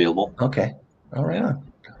one's available. Okay. All right.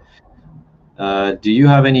 Do you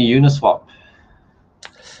have any Uniswap?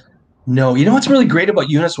 No. You know what's really great about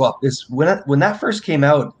Uniswap is when that first came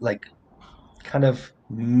out, like kind of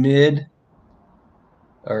mid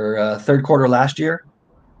or third quarter last year,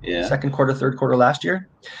 second quarter, third quarter last year,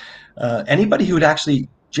 anybody who had actually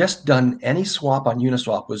just done any swap on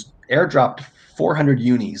Uniswap was airdropped 400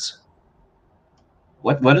 unis.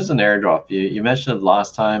 What is an airdrop? You mentioned it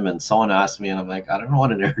last time, and someone asked me, and I'm like, I don't know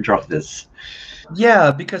what an airdrop is.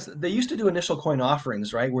 Yeah, because they used to do initial coin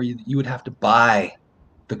offerings, right, where you would have to buy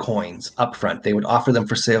the coins upfront. They would offer them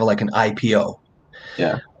for sale like an IPO.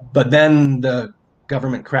 Yeah. But then the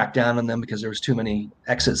government cracked down on them because there was too many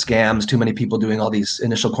exit scams, too many people doing all these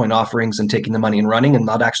initial coin offerings and taking the money and running and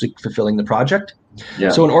not actually fulfilling the project. Yeah.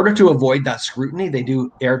 So in order to avoid that scrutiny, they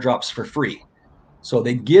do airdrops for free. So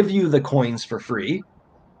they give you the coins for free,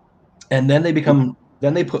 and then they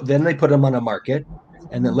put them on a market,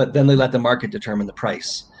 and then they let the market determine the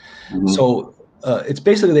price. Mm-hmm. So it's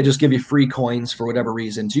basically they just give you free coins for whatever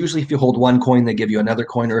reasons. Usually, if you hold one coin, they give you another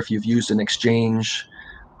coin, or if you've used an exchange,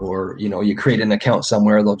 or you create an account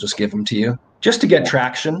somewhere, they'll just give them to you just to get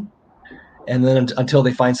traction, and then until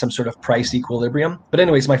they find some sort of price equilibrium. But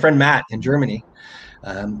anyways, my friend Matt in Germany,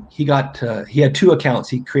 he had two accounts.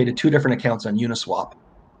 He created two different accounts on Uniswap.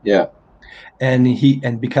 Yeah,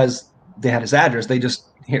 and because they had his address, they just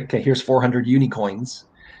here's 400 Unicoins,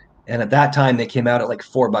 and at that time they came out at like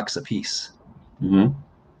 $4 a piece. Mm-hmm.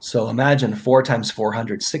 So imagine 4 times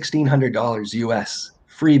 400, $1,600 US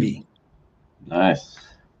freebie. Nice.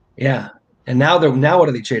 Yeah, and now what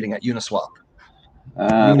are they trading at Uniswap?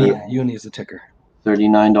 Uni is the ticker.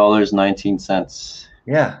 $39.19.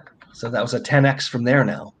 Yeah, so that was a 10x from there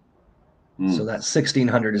now. So that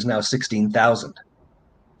 1,600 is now 16,000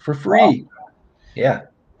 for free. Wow. Yeah,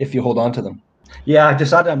 if you hold on to them. Yeah, I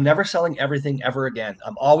decided I'm never selling everything ever again.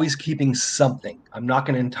 I'm always keeping something. I'm not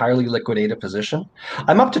going to entirely liquidate a position.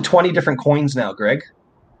 I'm up to 20 different coins now, Greg.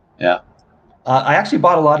 Yeah. I actually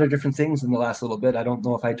bought a lot of different things in the last little bit. I don't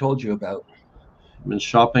know if I told you about. I've been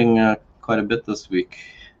shopping quite a bit this week.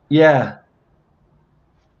 Yeah.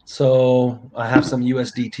 So I have some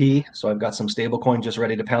USDT. So I've got some stable coin just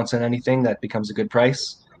ready to pounce on anything that becomes a good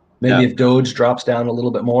price. Maybe Yeah. if Doge drops down a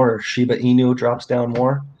little bit more, or Shiba Inu drops down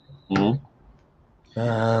more. Hmm.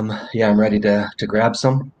 Yeah, I'm ready to grab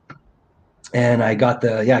some. And I got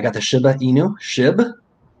the Shiba Inu, SHIB.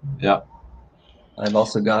 Yeah. I've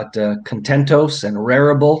also got Contentos and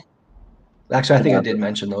Rarible. Actually, I think I Yeah. did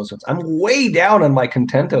mention those ones. I'm way down on my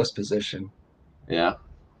Contentos position. Yeah.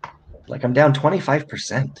 Like I'm down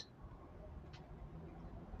 25%.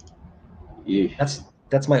 Yeah.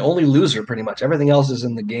 That's my only loser pretty much. Everything else is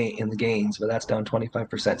in the gains, but that's down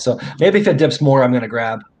 25%. So maybe if it dips more, I'm gonna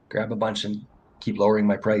grab a bunch and keep lowering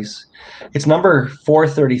my price. It's number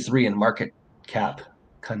 433 in market cap,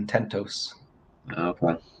 Contentos.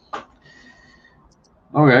 Okay.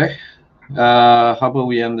 Okay. How about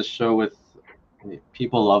we end the show with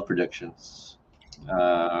people love predictions.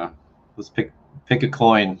 Let's pick a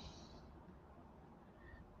coin.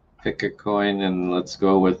 Pick a coin and let's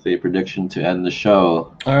go with a prediction to end the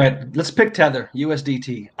show. All right, let's pick Tether,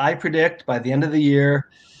 USDT. I predict by the end of the year,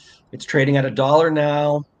 it's trading at $1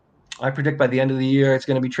 now. I predict by the end of the year, it's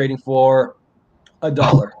going to be trading for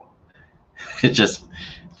 $1. It's just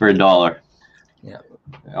for $1. Yeah.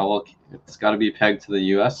 Well, it's got to be pegged to the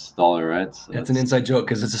US dollar, right? So That's an inside joke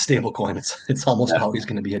because it's a stable coin. It's almost always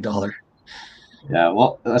going to be $1. Yeah,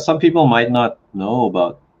 well, some people might not know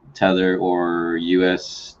about Tether or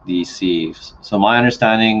USDC. So my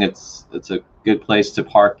understanding, it's a good place to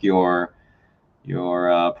park your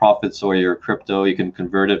profits or your crypto. You can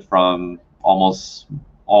convert it from almost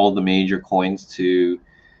all of the major coins to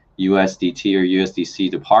USDT or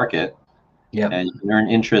USDC to park it. Yeah. And you can earn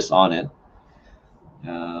interest on it.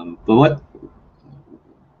 But what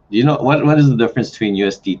what is the difference between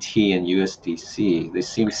USDT and USDC? They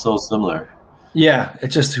seem so similar. Yeah,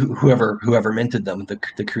 it's just whoever minted them,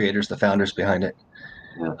 the creators, the founders behind it.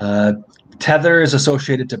 Yeah. Tether is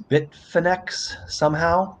associated to Bitfinex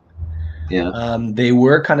somehow. Yeah. They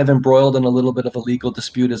were kind of embroiled in a little bit of a legal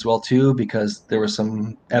dispute as well too, because there was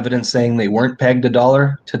some evidence saying they weren't pegged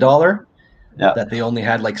 $1 to dollar. Yeah. That they only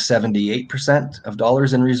had like 78% of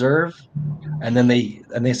dollars in reserve. And then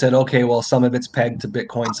they said, okay, well, some of it's pegged to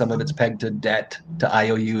Bitcoin, some of it's pegged to debt, to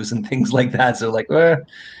IOUs and things like that. So like, a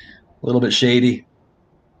little bit shady.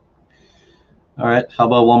 All right. How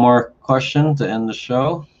about one more question to end the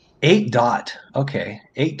show? 8 dot. Okay.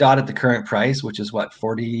 8 dot at the current price, which is what,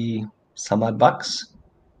 40 some odd bucks?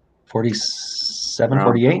 47,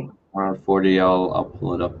 48? Around 40. I'll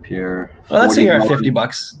pull it up here. Well, let's say you're at $40.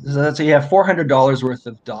 $50. So let's say you have $400 worth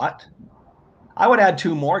of dot. I would add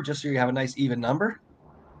 2 more just so you have a nice even number.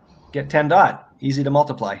 Get 10 dot. Easy to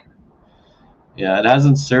multiply. Yeah, it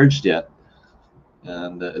hasn't surged yet,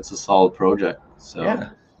 and it's a solid project. So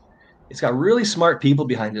yeah, it's got really smart people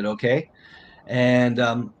behind it. Okay, and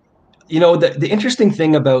the interesting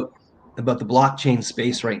thing about the blockchain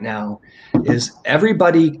space right now is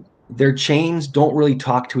everybody, their chains don't really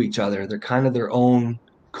talk to each other. They're kind of their own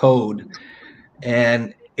code,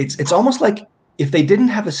 and it's almost like if they didn't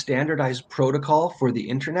have a standardized protocol for the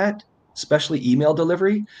internet, especially email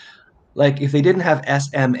delivery, like if they didn't have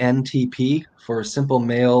SMNTP for simple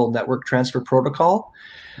mail network transfer protocol,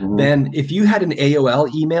 then if you had an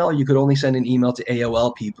AOL email, you could only send an email to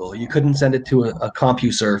AOL people. You couldn't send it to a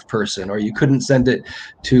CompuServe person, or you couldn't send it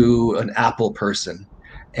to an Apple person.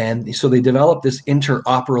 And so they developed this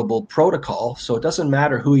interoperable protocol. So it doesn't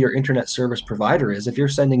matter who your internet service provider is. If you're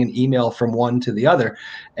sending an email from one to the other,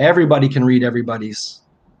 everybody can read everybody's,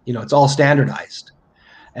 it's all standardized.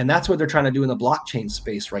 And that's what they're trying to do in the blockchain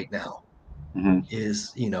space right now.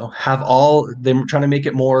 Is, have all, they're trying to make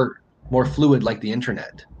it more fluid like the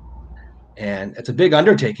internet. And it's a big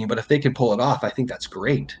undertaking, but if they can pull it off, I think that's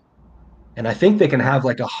great. And I think they can have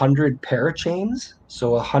like 100 parachains,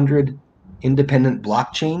 so 100 independent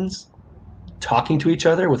blockchains talking to each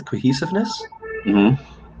other with cohesiveness.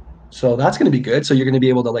 So that's going to be good. So you're going to be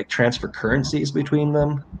able to like transfer currencies between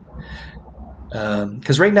them.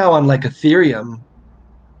 Because right now on like Ethereum,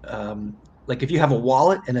 like if you have a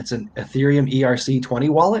wallet and it's an Ethereum ERC20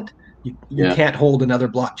 wallet, you can't hold another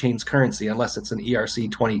blockchain's currency unless it's an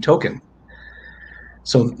ERC20 token.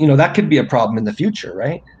 So, that could be a problem in the future,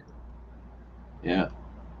 right? Yeah.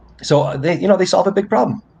 So they solve a big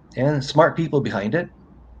problem, and smart people behind it.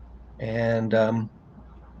 And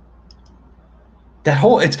that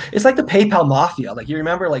whole, it's like the PayPal mafia. Like you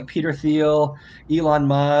remember like Peter Thiel, Elon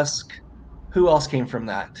Musk, who else came from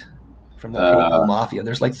that? From the PayPal mafia.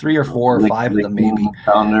 There's like 3 or 4 or 5 of them maybe.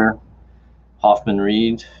 Founder, Hoffman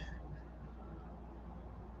Reed.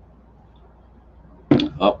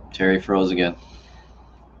 Oh, Terry froze again.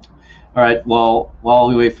 All right, well, while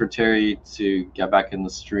we wait for Terry to get back in the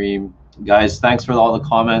stream, guys, thanks for all the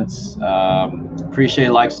comments. Appreciate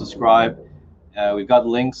it. Like, subscribe. We've got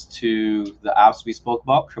links to the apps we spoke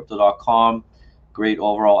about, Crypto.com, great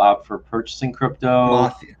overall app for purchasing crypto.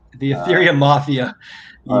 Mafia, the Ethereum Mafia.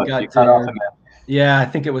 You You got cut off again. yeah, I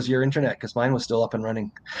think it was your internet because mine was still up and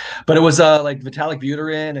running. But it was like Vitalik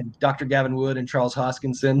Buterin and Dr. Gavin Wood and Charles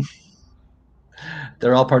Hoskinson.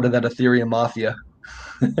 They're all part of that Ethereum Mafia.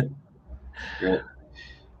 Great.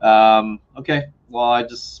 Okay, well, I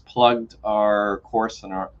just plugged our course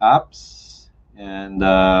and our apps, and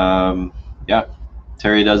yeah,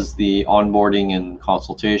 Terry does the onboarding and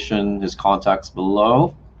consultation. His contact's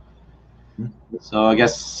below. So I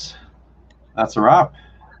guess that's a wrap.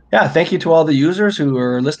 Yeah, thank you to all the users who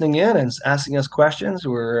are listening in and asking us questions.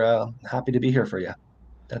 We're happy to be here for you.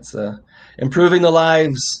 That's improving the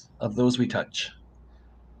lives of those we touch.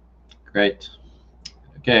 Great.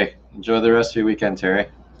 Okay, enjoy the rest of your weekend, Terry.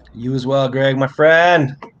 You as well, Greg, my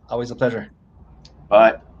friend. Always a pleasure.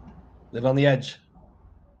 Bye. Live on the edge.